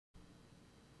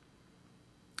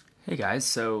Hey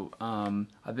guys,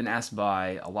 I've been asked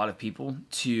by a lot of people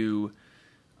to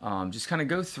just kind of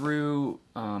go through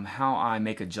how I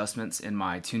make adjustments in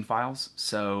my tune files.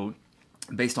 So,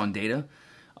 based on data,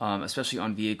 especially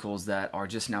on vehicles that are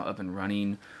just now up and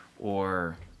running,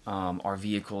 or are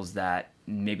vehicles that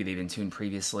maybe they've been tuned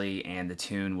previously and the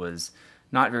tune was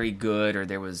not very good, or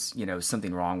there was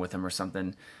something wrong with them or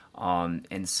something.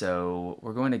 And so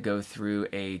we're going to go through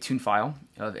a tune file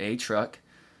of a truck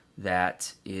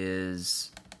that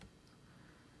is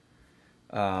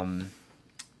a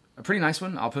pretty nice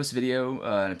one. I'll post a video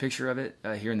and a picture of it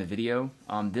here in the video.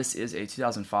 This is a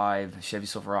 2005 Chevy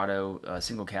Silverado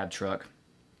single cab truck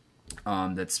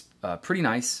that's pretty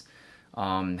nice.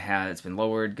 It's been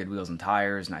lowered, good wheels and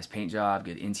tires, nice paint job,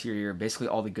 good interior, basically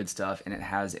all the good stuff. And it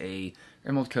has a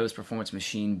Emerald Coast Performance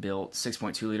Machine built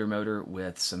 6.2 liter motor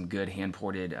with some good hand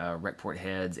ported rec port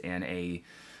heads and a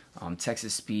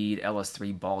Texas Speed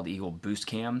LS3 Bald Eagle boost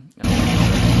cam.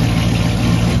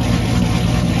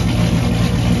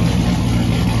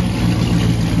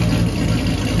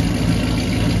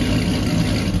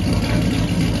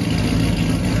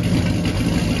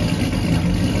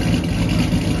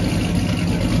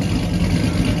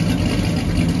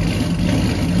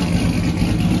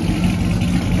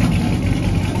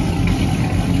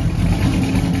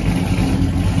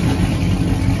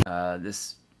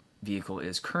 This vehicle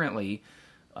is currently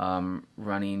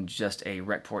running just a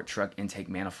RecPort truck intake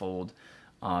manifold,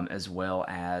 as well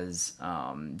as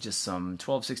just some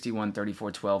 1261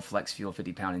 3412 flex fuel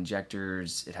 50-pound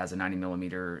injectors. It has a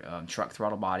 90mm truck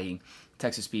throttle body,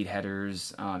 Texas Speed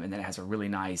headers, and then it has a really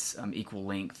nice equal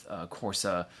length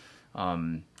Corsa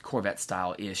Corvette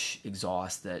style-ish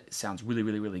exhaust that sounds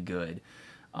really good.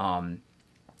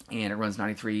 And it runs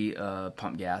 93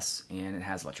 pump gas, and it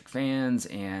has electric fans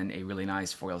and a really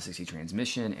nice 4L60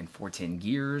 transmission and 410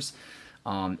 gears.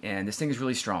 And this thing is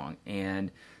really strong.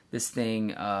 And this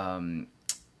thing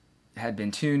had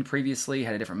been tuned previously,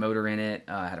 had a different motor in it,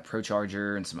 had a Pro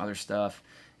Charger and some other stuff.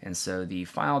 And so the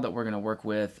file that we're going to work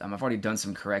with, I've already done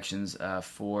some corrections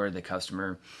for the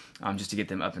customer just to get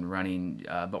them up and running.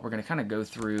 But we're going to kind of go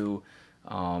through,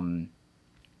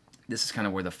 this is kind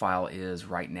of where the file is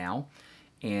right now.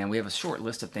 And we have a short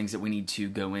list of things that we need to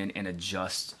go in and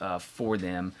adjust for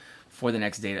them for the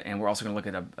next data. And we're also going to look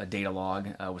at a data log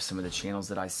with some of the channels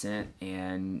that I sent,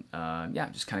 and yeah,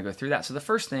 just kind of go through that. So the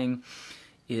first thing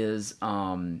is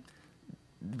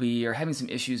we are having some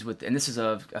issues with, and this is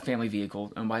a family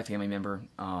vehicle owned by a family member.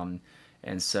 And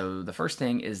so the first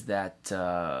thing is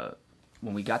that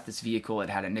when we got this vehicle, it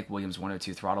had a Nick Williams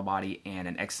 102 throttle body and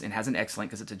it has an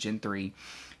X-Link because it's a Gen 3.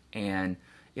 And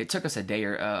it took us a day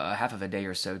or half of a day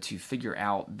or so to figure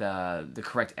out the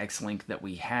correct X-Link that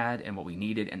we had and what we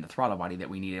needed, and the throttle body that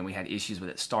we needed. And we had issues with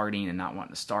it starting and not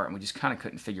wanting to start, and we just kind of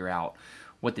couldn't figure out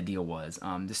what the deal was.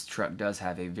 This truck does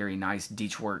have a very nice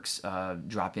Deechworks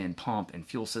drop-in pump and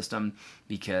fuel system,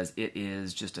 because it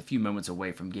is just a few moments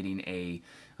away from getting a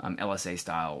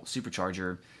LSA-style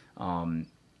supercharger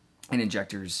and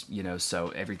injectors, so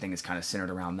everything is kind of centered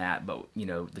around that. But,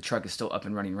 the truck is still up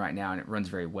and running right now, and it runs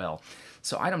very well.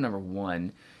 So item number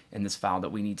one in this file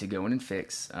that we need to go in and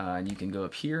fix, and you can go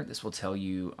up here. This will tell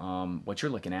you what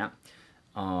you're looking at.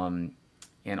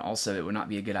 And also, it would not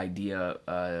be a good idea,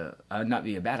 not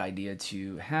be a bad idea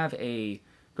to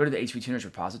go to the HP Tuners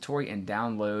repository and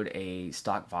download a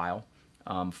stock file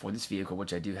for this vehicle,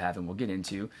 which I do have and we'll get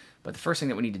into. But the first thing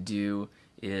that we need to do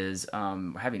is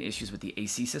we're having issues with the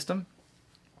AC system,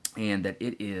 and that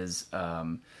it is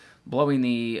blowing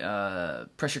the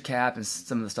pressure cap and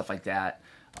some of the stuff like that.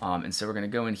 And so we're going to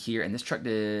go in here, and this truck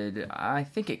I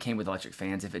think it came with electric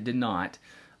fans. If it did not,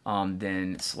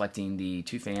 then selecting the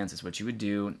two fans is what you would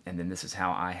do. And then this is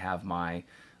how I have my,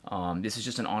 this is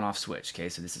just an on-off switch, okay?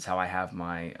 So this is how I have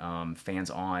my fans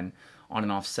on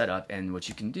and off setup. And what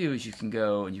you can do is you can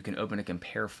go and you can open a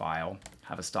compare file,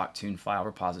 have a stock tune file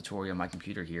repository on my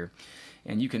computer here,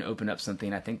 and you can open up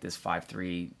something. I think this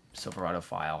 5.3 Silverado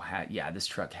file had, this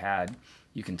truck had,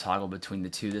 you can toggle between the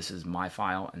two. This is my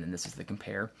file, and then this is the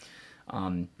compare.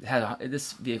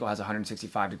 This vehicle has a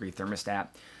 165-degree thermostat,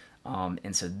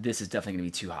 and so this is definitely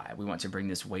going to be too high. We want to bring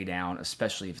this way down,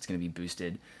 especially if it's going to be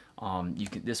boosted.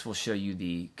 This will show you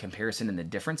the comparison and the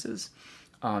differences.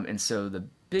 And so the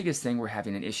biggest thing we're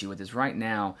having an issue with is right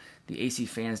now the AC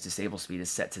fan's disable speed is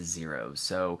set to 0.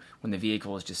 So when the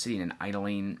vehicle is just sitting and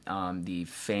idling, the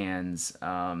fans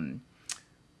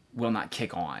will not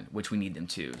kick on, which we need them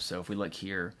to. So if we look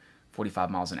here, 45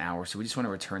 miles an hour. So we just want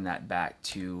to return that back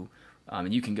to,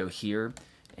 and you can go here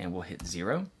and we'll hit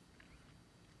 0.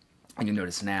 And you'll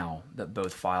notice now that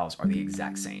both files are the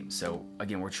exact same. So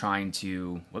again, we're trying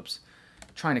to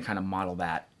kind of model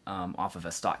that off of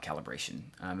a stock calibration.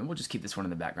 And we'll just keep this one in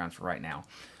the background for right now.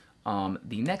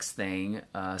 The next thing,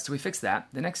 so we fixed that.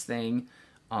 The next thing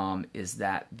is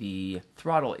that the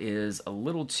throttle is a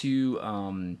little too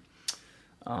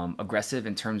aggressive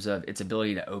in terms of its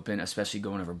ability to open, especially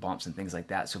going over bumps and things like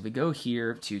that. So if we go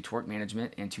here to torque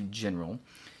management and to general,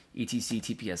 ETC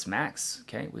TPS max,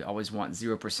 okay, we always want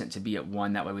 0% to be at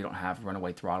 1, that way we don't have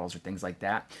runaway throttles or things like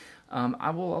that. I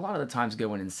will a lot of the times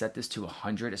go in and set this to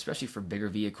 100, especially for bigger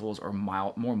vehicles or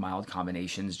more mild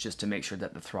combinations, just to make sure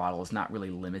that the throttle is not really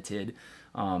limited.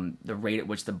 The rate at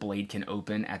which the blade can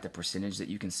open at the percentage that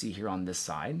you can see here on this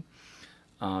side.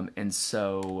 And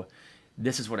so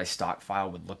this is what a stock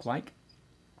file would look like.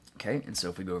 Okay, and so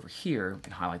if we go over here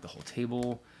and highlight the whole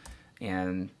table,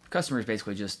 and the customer is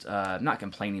basically just not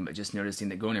complaining, but just noticing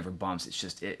that going over bumps, it's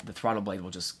just the throttle blade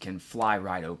can fly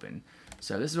right open.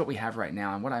 So this is what we have right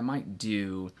now, and what I might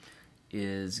do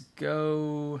is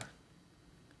go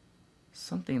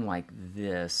something like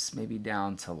this, maybe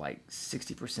down to like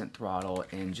 60% throttle,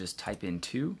 and just type in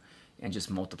 2 and just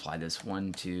multiply this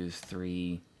 1, 2,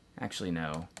 3. Actually,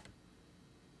 no.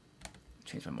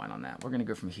 Change my mind on that. We're going to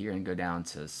go from here and go down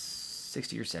to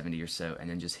 60 or 70 or so, and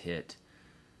then just hit.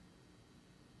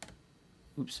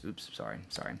 Oops, sorry.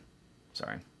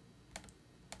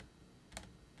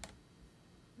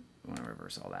 We want to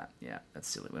reverse all that. Yeah, that's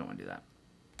silly. We don't want to do that.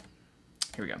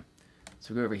 Here we go.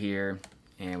 So we go over here,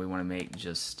 and we want to make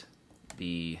just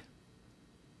the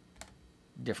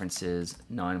differences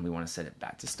none. We want to set it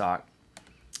back to stock.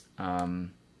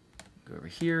 Go over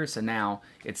here. So now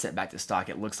it's set back to stock.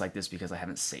 It looks like this because I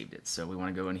haven't saved it. So we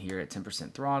want to go in here at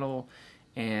 10% throttle,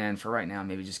 and for right now,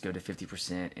 maybe just go to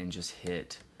 50% and just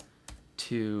hit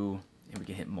 2, and we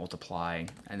can hit multiply,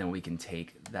 and then we can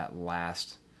take that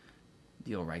last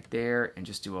deal right there and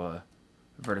just do a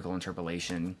vertical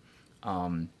interpolation,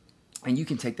 and you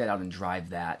can take that out and drive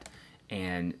that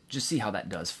and just see how that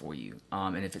does for you.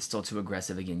 And if it's still too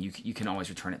aggressive, again, you can always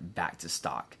return it back to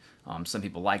stock. Some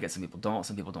people like it, some people don't.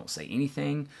 Some people don't say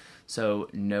anything, so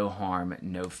no harm,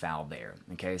 no foul there.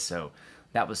 Okay, so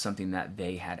that was something that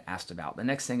they had asked about. The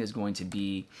next thing is going to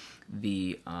be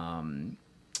the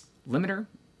limiter.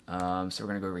 So we're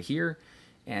going to go over here,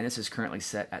 and this is currently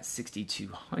set at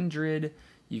 6,200.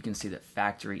 You can see that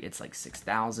factory, it's like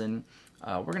 6,000.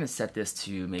 We're going to set this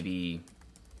to maybe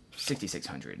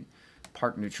 6,600.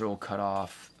 Park neutral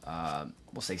cutoff,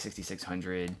 we'll say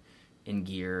 6,600. In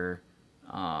gear,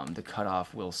 the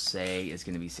cutoff we'll say is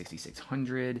going to be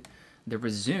 6,600. The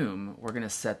resume, we're going to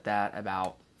set that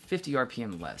about 50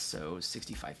 RPM less, so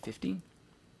 6,550.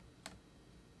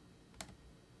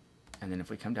 And then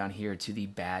if we come down here to the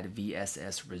bad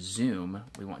VSS resume,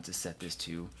 we want to set this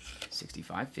to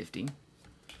 6,550.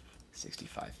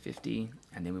 6,550,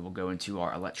 and then we will go into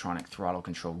our electronic throttle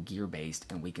control gear based,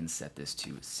 and we can set this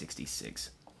to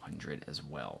 6,600 as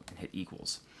well and hit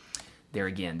equals. There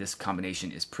again, this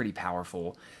combination is pretty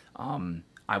powerful.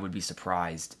 I would be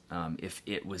surprised if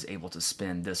it was able to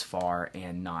spin this far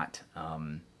and not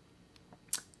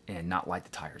light the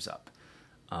tires up.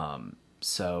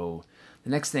 So the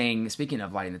next thing, speaking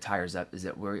of lighting the tires up, is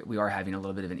that we are having a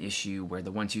little bit of an issue where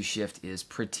the 1-2 shift is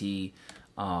pretty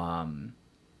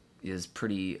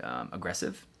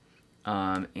aggressive.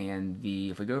 And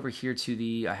if we go over here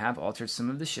to I have altered some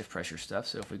of the shift pressure stuff.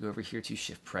 So if we go over here to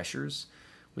shift pressures,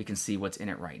 we can see what's in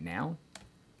it right now,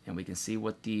 and we can see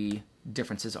what the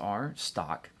differences are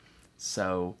stock.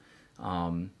 So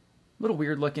a little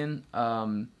weird looking.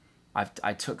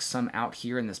 I took some out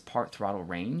here in this part throttle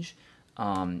range.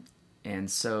 And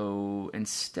so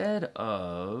instead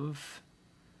of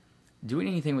doing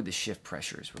anything with the shift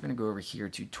pressures, we're going to go over here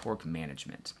to torque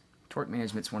management. Torque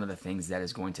management is one of the things that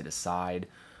is going to decide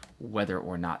whether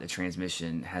or not the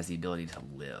transmission has the ability to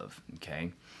live.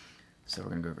 Okay, so we're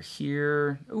going to go over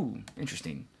here. Ooh,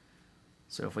 interesting.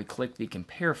 So if we click the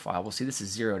compare file, we'll see this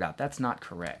is zeroed out. That's not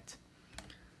correct.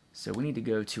 So we need to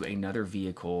go to another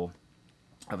vehicle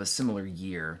of a similar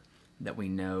year that we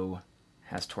know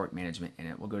has torque management in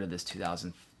it. We'll go to this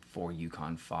 2004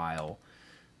 Yukon file.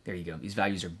 There you go. These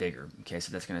values are bigger. Okay,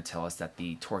 so that's going to tell us that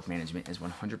the torque management is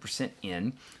 100%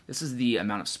 in. This is the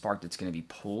amount of spark that's going to be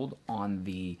pulled on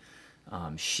the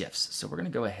shifts. So we're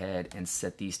going to go ahead and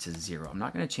set these to 0. I'm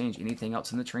not going to change anything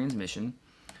else in the transmission.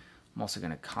 I'm also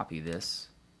going to copy this,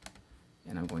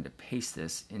 and I'm going to paste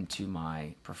this into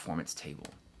my performance table.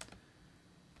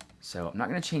 So I'm not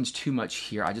going to change too much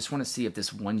here. I just want to see if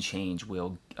this one change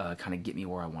will kind of get me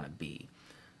where I want to be.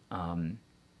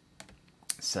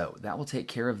 So that will take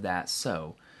care of that.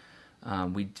 So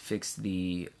we fixed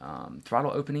the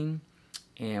throttle opening,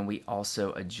 and we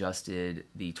also adjusted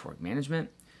the torque management.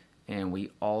 and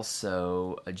we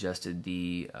also adjusted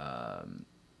the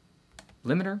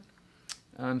limiter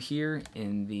here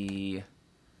in the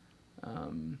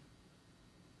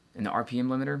RPM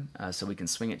limiter, so we can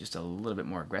swing it just a little bit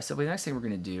more aggressively. The next thing we're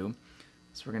going to do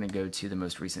is we're going to go to the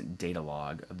most recent data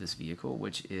log of this vehicle,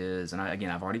 which is, and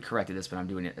again, I've already corrected this, but I'm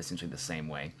doing it essentially the same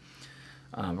way.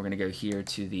 We're going to go here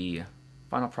to the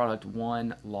final product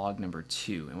 1 log number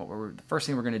 2, and the first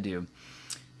thing we're going to do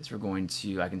is we're going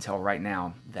to, I can tell right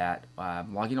now that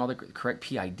I'm logging all the correct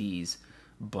PIDs,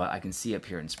 but I can see up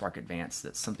here in Spark Advanced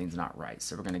that something's not right.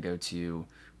 So we're going to go to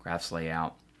Graphs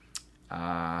Layout.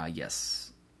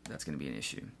 Yes, that's going to be an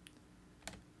issue.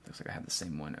 Looks like I have the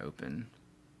same one open.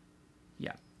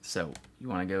 Yeah, so you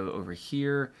want to go over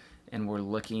here, and we're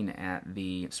looking at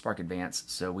the Spark Advanced.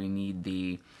 So we need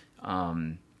the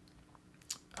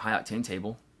high octane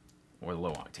table or the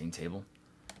low octane table.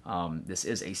 This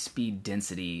is a speed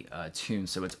density tune,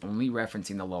 so it's only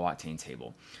referencing the low octane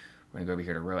table. We're going to go over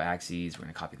here to row axes. We're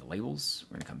going to copy the labels.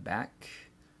 We're going to come back.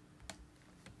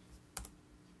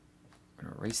 We're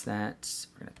going to erase that.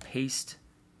 We're going to paste.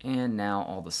 And now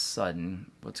all of a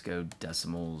sudden, let's go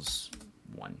decimals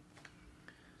 1.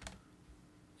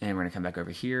 And we're going to come back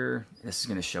over here. This is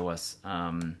going to show us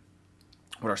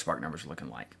what our spark numbers are looking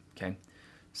like. Okay,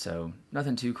 so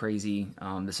nothing too crazy.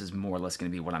 This is more or less going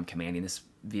to be what I'm commanding. This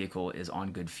vehicle is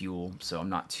on good fuel, so I'm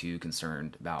not too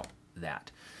concerned about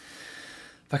that.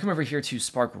 If I come over here to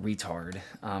Spark Retard,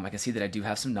 I can see that I do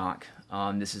have some knock.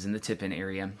 This is in the tip-in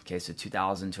area. Okay, so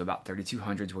 2,000 to about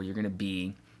 3,200 is where you're going to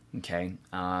be. Okay,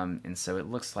 and so it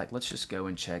looks like, let's just go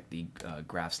and check the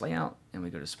graphs layout, and we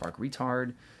go to Spark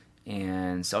Retard,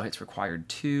 and cell hits required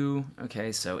 2.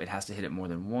 Okay, so it has to hit it more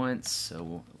than once.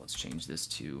 So let's change this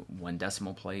to 1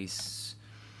 decimal place.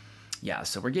 Yeah,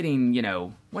 so we're getting,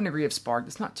 1 degree of spark.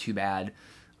 That's not too bad.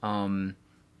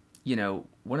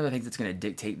 One of the things that's going to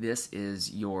dictate this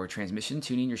is your transmission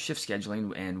tuning, your shift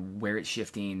scheduling, and where it's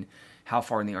shifting, how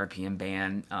far in the RPM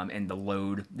band, and the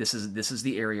load. This is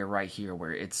the area right here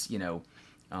where it's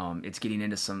it's getting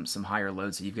into some higher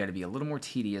load, so you've got to be a little more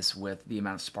tedious with the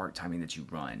amount of spark timing that you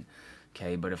run.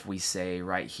 Okay, but if we say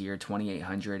right here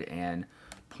 2,800 and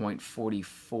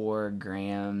 0.44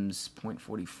 grams,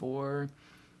 0.44.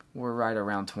 We're right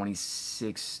around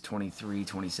 26, 23,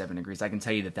 27 degrees. I can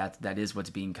tell you that is what's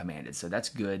being commanded, so that's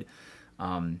good.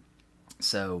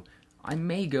 So I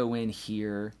may go in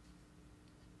here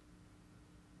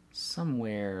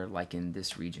somewhere like in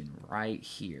this region right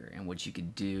here, and what you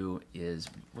could do is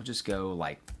we'll just go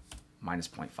like minus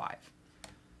 0.5,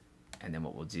 and then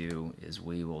what we'll do is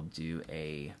we will do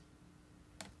a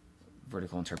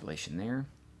vertical interpolation there,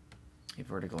 a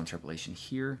vertical interpolation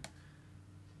here,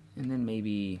 and then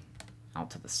maybe out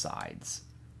to the sides,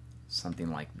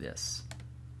 something like this.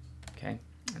 Okay,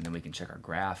 and then we can check our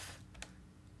graph,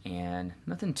 and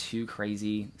nothing too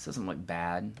crazy. This doesn't look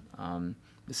bad.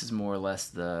 This is more or less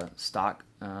the stock,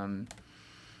 an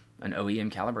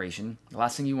OEM calibration. The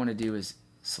last thing you want to do is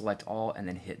select all and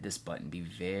then hit this button. Be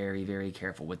very, very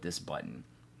careful with this button.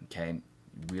 Okay, you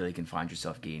really can find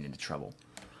yourself getting into trouble.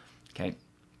 Okay,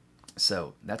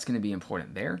 so that's going to be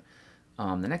important there.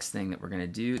 The next thing that we're going to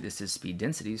do, this is speed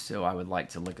density, so I would like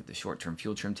to look at the short-term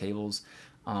fuel trim tables.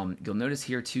 You'll notice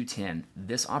here 210,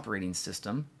 this operating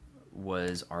system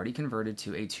was already converted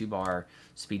to a 2-bar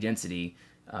speed density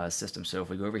system. So if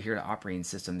we go over here to operating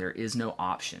system, there is no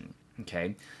option.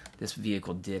 Okay, this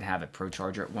vehicle did have a Pro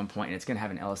Charger at one point, and it's going to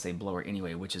have an LSA blower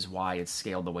anyway, which is why it's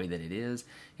scaled the way that it is.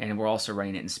 And we're also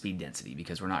running it in speed density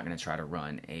because we're not going to try to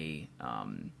run a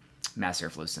mass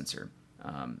airflow sensor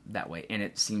that way, and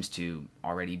it seems to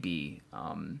already be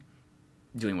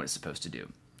doing what it's supposed to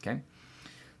do. Okay,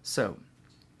 so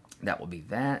that will be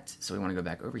that. So we want to go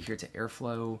back over here to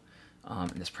airflow,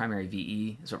 and this primary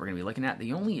VE is what we're going to be looking at.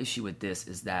 The only issue with this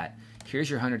is that here's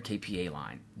your 100 kPa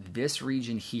line. This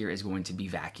region here is going to be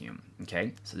vacuum.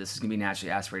 Okay, so this is going to be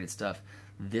naturally aspirated stuff.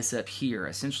 This up here,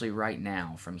 essentially right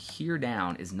now, from here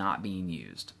down, is not being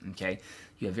used. Okay,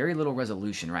 you have very little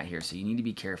resolution right here, so you need to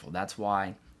be careful. That's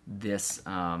why this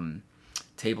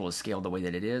table is scaled the way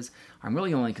that it is. I'm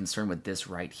really only concerned with this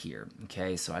right here.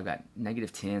 Okay, so I've got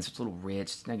 -10, so it's a little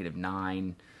rich. It's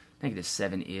 -9,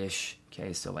 -7-ish.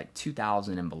 Okay, so like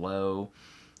 2,000 and below,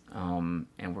 and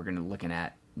we're going to looking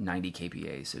at 90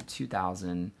 kPa, so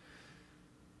 2,000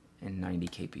 and 90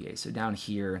 kPa. So down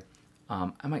here,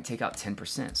 I might take out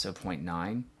 10%, so 0.9.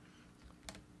 And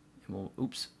we'll,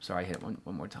 oops, sorry, I hit it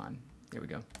one more time. There we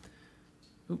go.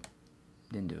 Oop,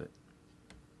 didn't do it.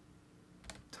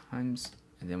 Times,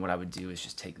 and then what I would do is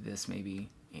just take this maybe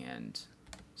and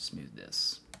smooth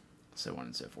this, so on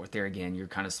and so forth. There again, you're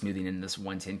kind of smoothing in this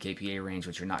 110 kPa range,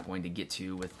 which you're not going to get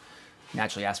to with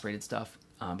naturally aspirated stuff,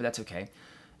 but that's okay.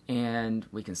 And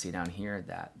we can see down here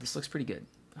that this looks pretty good.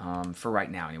 For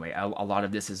right now anyway. A lot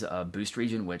of this is a boost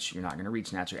region, which you're not going to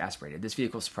reach naturally aspirated. This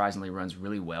vehicle surprisingly runs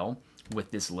really well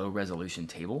with this low resolution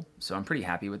table, so I'm pretty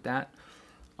happy with that.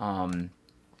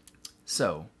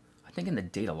 So I think in the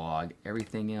data log,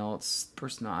 everything else,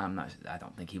 I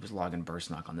don't think he was logging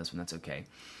burst knock on this one, that's okay.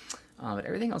 But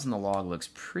everything else in the log looks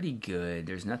pretty good.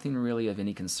 There's nothing really of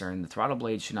any concern. The throttle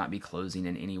blade should not be closing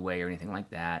in any way or anything like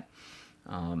that.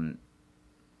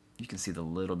 You can see the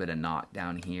little bit of knock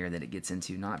down here that it gets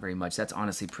into, not very much. That's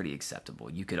honestly pretty acceptable.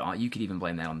 You could even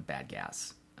blame that on bad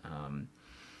gas.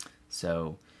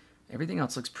 So everything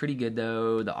else looks pretty good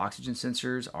though. The oxygen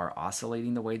sensors are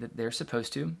oscillating the way that they're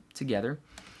supposed to together.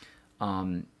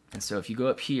 And so if you go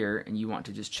up here and you want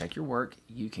to just check your work,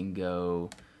 you can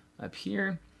go up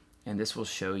here and this will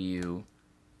show you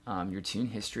your tune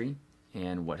history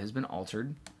and what has been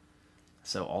altered.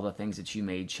 So all the things that you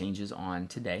made changes on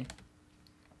today.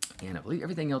 And I believe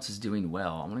everything else is doing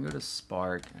well. I'm going to go to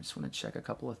Spark. I just want to check a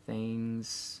couple of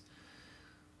things.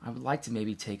 I would like to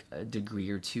maybe take a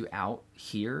degree or two out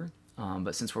here.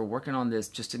 But since we're working on this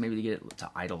just to maybe to get it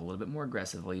to idle a little bit more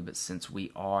aggressively, but since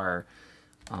we are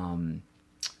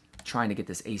trying to get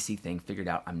this AC thing figured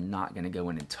out, I'm not going to go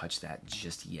in and touch that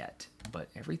just yet. But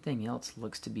everything else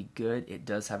looks to be good. It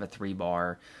does have a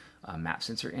 3-bar map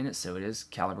sensor in it, so it is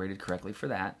calibrated correctly for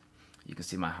that. You can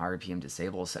see my high RPM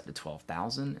disable is set to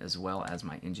 12,000, as well as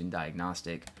my engine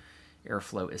diagnostic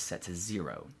airflow is set to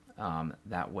 0.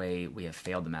 That way we have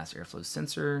failed the master airflow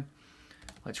sensor.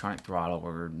 Electronic throttle,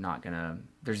 we're not going to...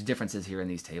 There's differences here in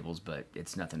these tables, but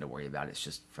it's nothing to worry about. It's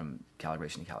just from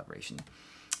calibration to calibration.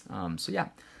 So yeah,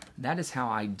 that is how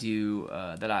I do...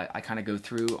 I kind of go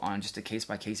through on just a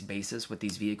case-by-case basis with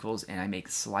these vehicles, and I make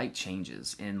slight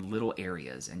changes in little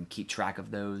areas and keep track of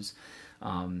those.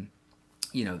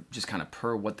 You know, just kind of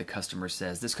per what the customer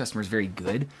says. This customer is very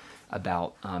good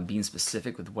about being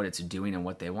specific with what it's doing and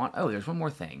what they want. Oh, there's one more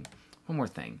thing.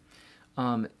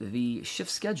 The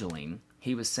shift scheduling,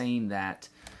 he was saying that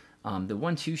the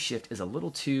 1-2 shift is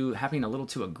happening a little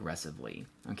too aggressively,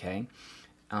 okay?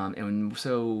 And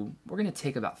so we're going to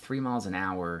take about 3 miles an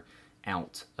hour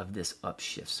out of this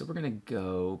upshift. So we're going to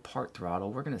go part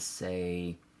throttle. We're going to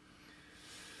say,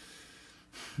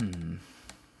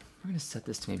 we're going to set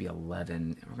this to maybe 11,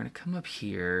 and we're going to come up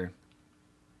here,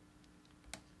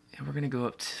 and we're going to go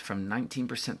up from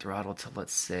 19% throttle to,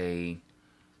 let's say,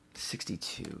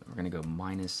 62. We're going to go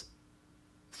minus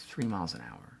 3 miles an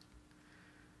hour,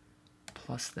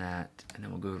 plus that, and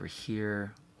then we'll go over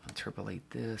here, interpolate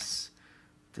this.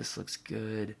 This looks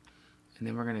good, and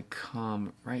then we're going to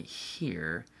come right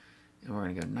here, and we're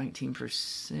going to go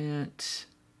 19%.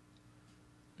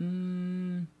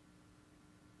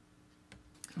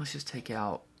 Let's just take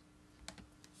out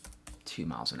 2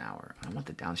 miles an hour. I want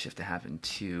the downshift to happen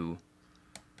to,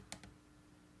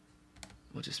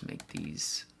 we'll just make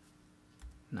these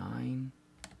 9.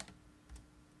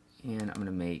 And I'm going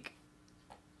to make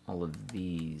all of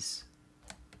these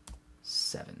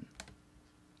 7.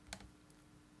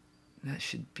 That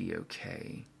should be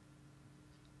okay.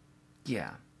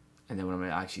 Yeah. And then what I'm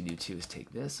going to actually do too is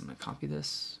take this, I'm going to copy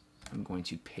this, I'm going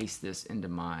to paste this into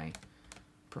my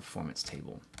performance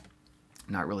table.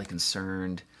 Not really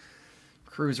concerned.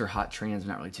 Cruise or hot trans, I'm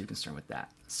not really too concerned with that.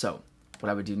 So what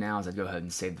I would do now is I'd go ahead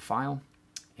and save the file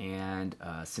and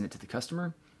send it to the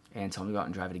customer and tell them to go out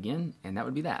and drive it again, and that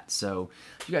would be that. So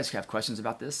if you guys have questions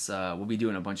about this, we'll be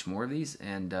doing a bunch more of these,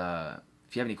 and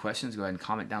if you have any questions, go ahead and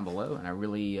comment down below, and I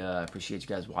really appreciate you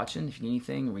guys watching. If you need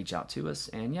anything, reach out to us,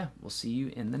 and yeah, we'll see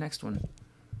you in the next one.